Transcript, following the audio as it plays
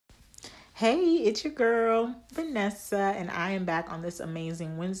Hey, it's your girl, Vanessa, and I am back on this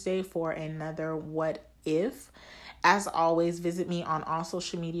amazing Wednesday for another What If. As always, visit me on all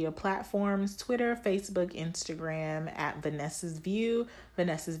social media platforms, Twitter, Facebook, Instagram at Vanessa's View,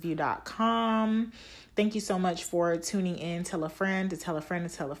 vanessasview.com. Thank you so much for tuning in. Tell a friend to tell a friend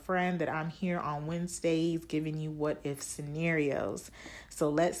to tell a friend that I'm here on Wednesdays giving you what if scenarios.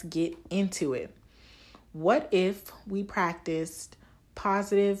 So let's get into it. What if we practiced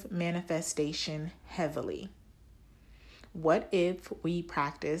positive manifestation heavily? What if we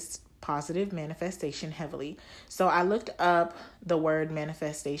practiced positive manifestation heavily? So I looked up the word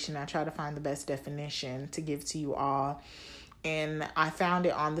manifestation. I tried to find the best definition to give to you all. And I found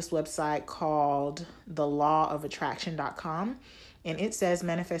it on this website called thelawofattraction.com. And it says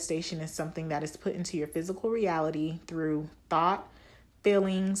manifestation is something that is put into your physical reality through thought,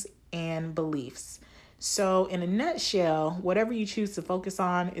 feelings, and beliefs. So in a nutshell, whatever you choose to focus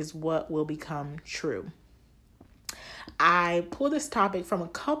on is what will become true. I pulled this topic from a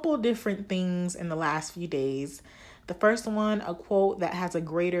couple different things in the last few days. The first one, a quote that has a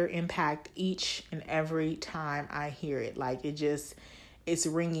greater impact each and every time I hear it. Like it's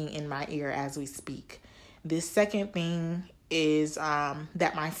ringing in my ear as we speak. This second thing is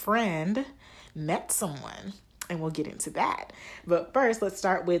that my friend met someone, and we'll get into that. But first, let's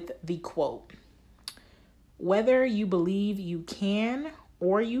start with the quote. Whether you believe you can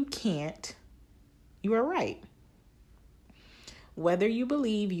or you can't, you are right. Whether you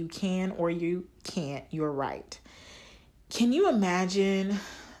believe you can or you can't, you're right. Can you imagine,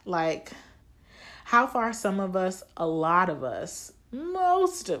 how far some of us, a lot of us,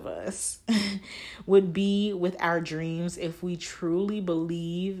 most of us would be with our dreams if we truly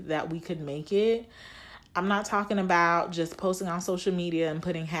believe that we could make it? I'm not talking about just posting on social media and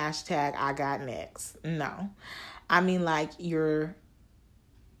putting hashtag I got next. No. I mean, you're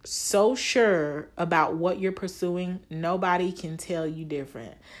so sure about what you're pursuing, nobody can tell you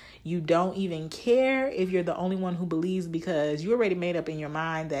different. You don't even care if you're the only one who believes because you already made up in your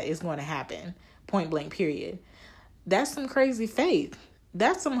mind that it's going to happen. Point blank, period. That's some crazy faith.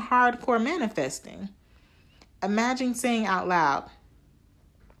 That's some hardcore manifesting. Imagine saying out loud,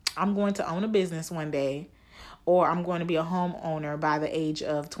 I'm going to own a business one day, or I'm going to be a homeowner by the age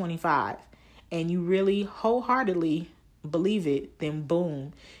of 25, and you really wholeheartedly believe it, then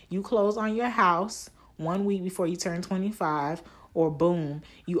boom, you close on your house 1 week before you turn 25, or boom,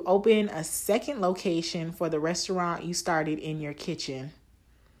 you open a second location for the restaurant you started in your kitchen.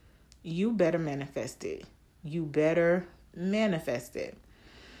 You better manifest it. You better manifest it.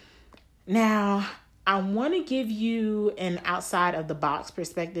 Now, I want to give you an outside of the box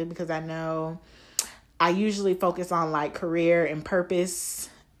perspective because I know I usually focus on career and purpose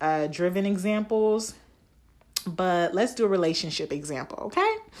driven examples, but let's do a relationship example,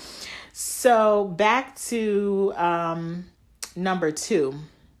 okay? So back to number 2,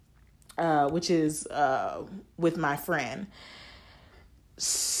 which is with my friend.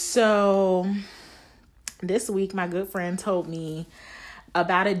 So this week, my good friend told me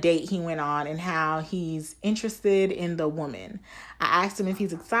about a date he went on and how he's interested in the woman. I asked him if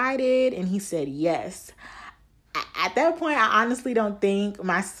he's excited, and he said yes. At that point, I honestly don't think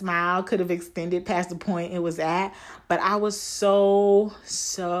my smile could have extended past the point it was at, but I was so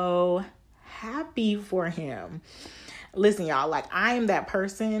happy for him. Listen, y'all, I am that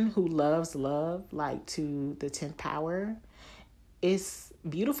person who loves love, to the 10th power. It's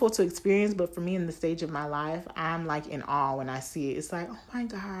beautiful to experience, but for me in the stage of my life, I'm in awe when I see it. It's oh my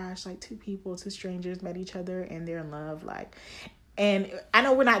gosh, two strangers met each other and they're in love. And I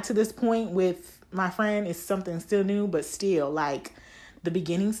know we're not to this point with my friend. It's something still new, but still the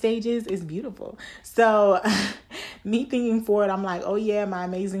beginning stages is beautiful. So me thinking forward, I'm oh yeah, my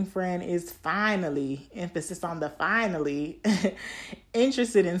amazing friend is finally, emphasis on the finally,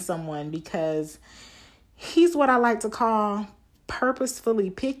 interested in someone, because he's what I like to call purposefully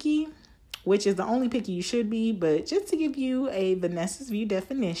picky, which is the only picky you should be. But just to give you a Vanessa's View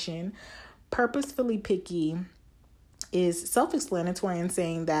definition, purposefully picky is self-explanatory in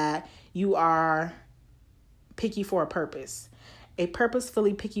saying that you are picky for a purpose. A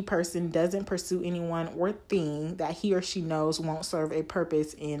purposefully picky person doesn't pursue anyone or thing that he or she knows won't serve a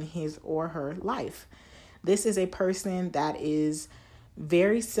purpose in his or her life. This is a person that is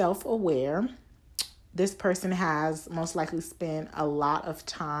very self-aware. This person has most likely spent a lot of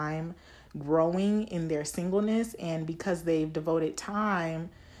time growing in their singleness, and because they've devoted time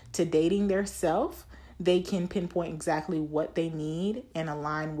to dating their self, they can pinpoint exactly what they need and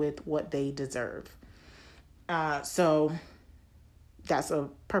align with what they deserve. So that's a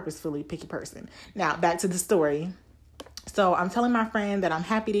purposefully picky person. Now, back to the story. So I'm telling my friend that I'm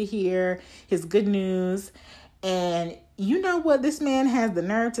happy to hear his good news. And you know what this man has the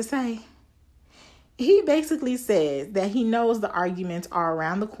nerve to say? He basically says that he knows the arguments are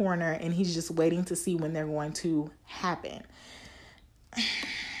around the corner and he's just waiting to see when they're going to happen.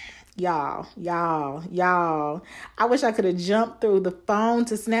 Y'all. I wish I could have jumped through the phone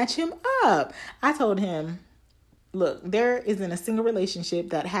to snatch him up. I told him, look, there isn't a single relationship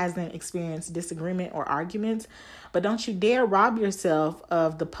that hasn't experienced disagreement or arguments, but don't you dare rob yourself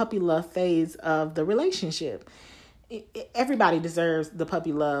of the puppy love phase of the relationship. Everybody deserves the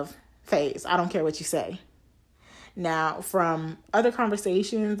puppy love phase. I don't care what you say. Now, from other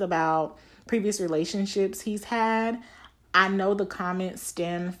conversations about previous relationships he's had, I know the comments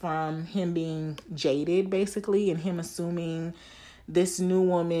stem from him being jaded, basically, and him assuming this new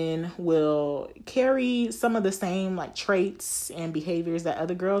woman will carry some of the same like traits and behaviors that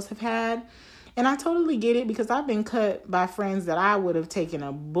other girls have had. And I totally get it, because I've been cut by friends that I would have taken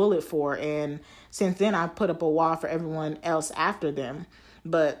a bullet for. And since then, I put up a wall for everyone else after them.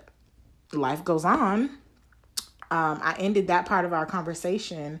 But life goes on. I ended that part of our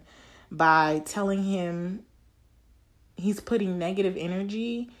conversation by telling him he's putting negative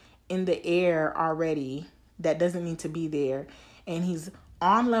energy in the air already that doesn't need to be there. And he's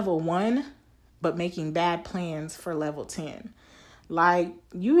on level 1, but making bad plans for level 10. Like,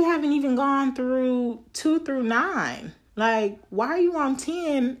 you haven't even gone through 2 through 9. Like, why are you on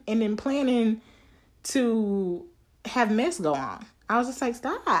 10 and then planning to have mess go on? I was just like,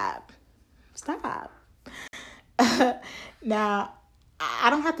 stop. Now, I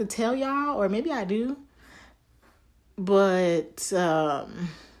don't have to tell y'all, or maybe I do, but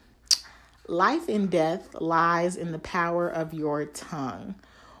life and death lies in the power of your tongue.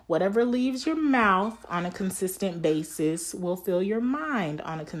 Whatever leaves your mouth on a consistent basis will fill your mind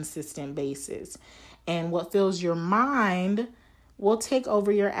on a consistent basis. And what fills your mind will take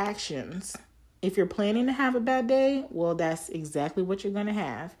over your actions. If you're planning to have a bad day, well, that's exactly what you're going to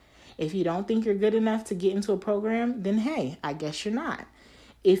have. If you don't think you're good enough to get into a program, then hey, I guess you're not.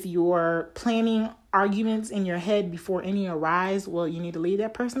 If you're planning arguments in your head before any arise, well, you need to leave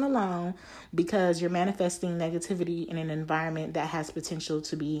that person alone, because you're manifesting negativity in an environment that has potential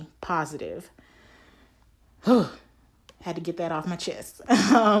to be positive. Had to get that off my chest.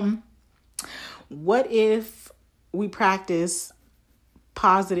 What if we practice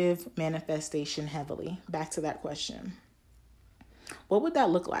positive manifestation heavily? Back to that question. What would that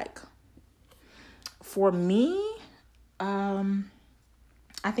look like? For me,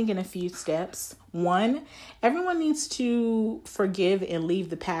 I think in a few steps. 1, everyone needs to forgive and leave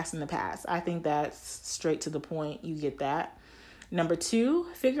the past in the past. I think that's straight to the point. You get that. Number 2,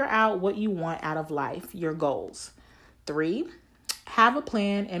 figure out what you want out of life, your goals. 3, have a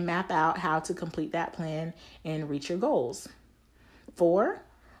plan and map out how to complete that plan and reach your goals. 4,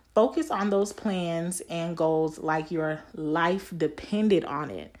 focus on those plans and goals like your life depended on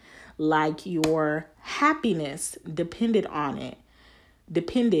it, like your happiness depended on it,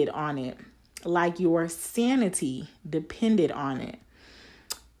 like your sanity depended on it.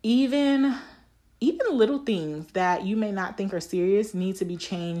 Even little things that you may not think are serious need to be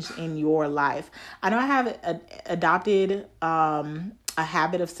changed in your life. I know I have adopted a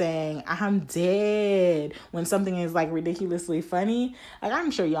habit of saying I'm dead when something is like ridiculously funny. Like, I'm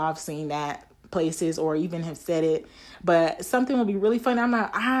sure y'all have seen that places or even have said it, but something will be really funny. I'm like,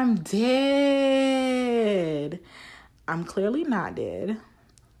 I'm dead. I'm clearly not dead,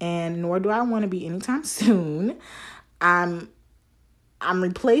 and nor do I want to be anytime soon. I'm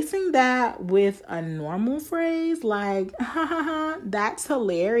replacing that with a normal phrase like, ha ha ha, that's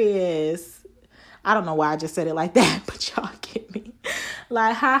hilarious. I don't know why I just said it like that, but y'all get me.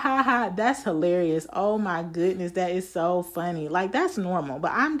 Like, ha ha ha, that's hilarious. Oh my goodness, that is so funny. Like, that's normal,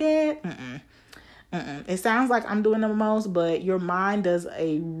 but I'm dead. It sounds like I'm doing the most, but your mind does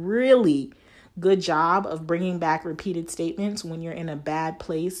a really good job of bringing back repeated statements when you're in a bad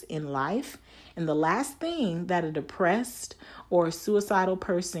place in life. And the last thing that a depressed or suicidal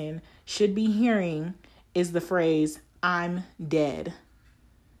person should be hearing is the phrase, I'm dead.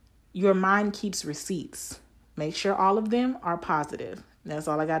 Your mind keeps receipts. Make sure all of them are positive. That's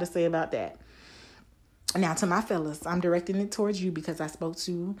all I got to say about that. Now, to my fellas, I'm directing it towards you because I spoke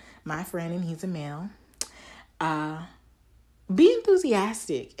to my friend and he's a male. Be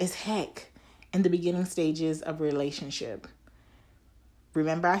enthusiastic as heck in the beginning stages of a relationship.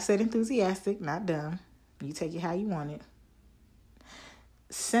 Remember, I said enthusiastic, not dumb. You take it how you want it.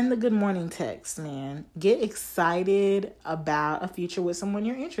 Send the good morning text, man. Get excited about a future with someone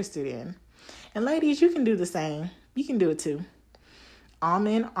you're interested in. And ladies, you can do the same. You can do it too. All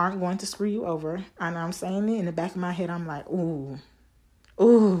men aren't going to screw you over. And I'm saying it in the back of my head. I'm like, ooh.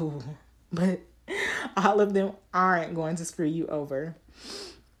 But all of them aren't going to screw you over.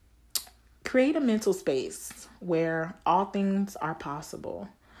 Create a mental space where all things are possible,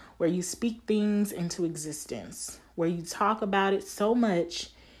 where you speak things into existence, where you talk about it so much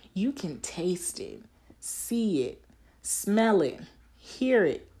you can taste it, see it, smell it, hear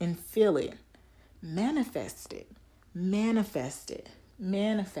it, and feel it. Manifest it, manifest it,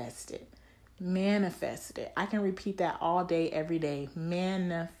 manifest it, manifest it. I can repeat that all day, every day.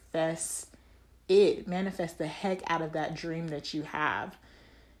 Manifest it. Manifest the heck out of that dream that you have.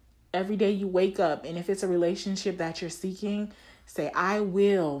 Every day you wake up, and if it's a relationship that you're seeking, say, I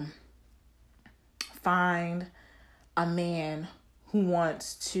will find a man who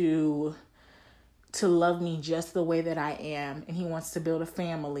wants to love me just the way that I am, and he wants to build a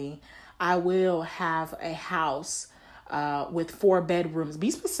family. I will have a house with 4 bedrooms. Be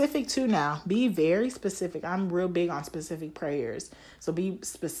specific too now. Be very specific. I'm real big on specific prayers. So be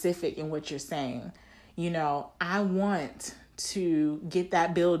specific in what you're saying. I want to get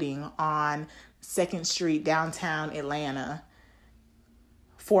that building on 2nd Street, downtown Atlanta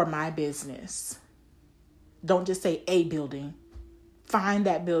for my business. Don't just say a building. Find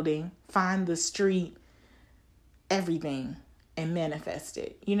that building, find the street, everything, and manifest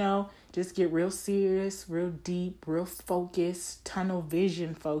it. Just get real serious, real deep, real focused, tunnel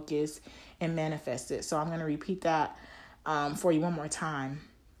vision focus, and manifest it. So I'm going to repeat that for you one more time.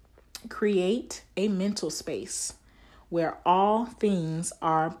 Create a mental space where all things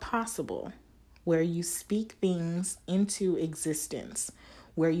are possible, where you speak things into existence,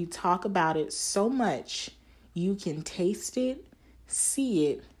 where you talk about it so much you can taste it, see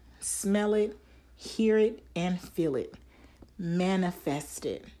it, smell it, hear it, and feel it. Manifest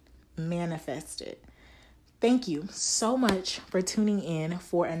it. Manifest it. Thank you so much for tuning in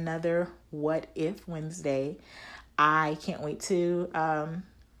for another What If Wednesday. I can't wait to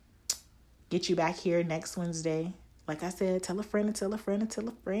get you back here next Wednesday. Like I said, tell a friend and tell a friend and tell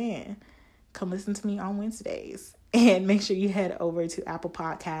a friend. Come listen to me on Wednesdays. And make sure you head over to Apple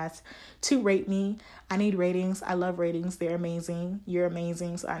Podcasts to rate me. I need ratings. I love ratings. They're amazing. You're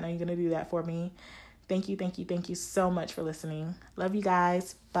amazing. So I know you're going to do that for me. Thank you so much for listening. Love you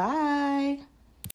guys. Bye.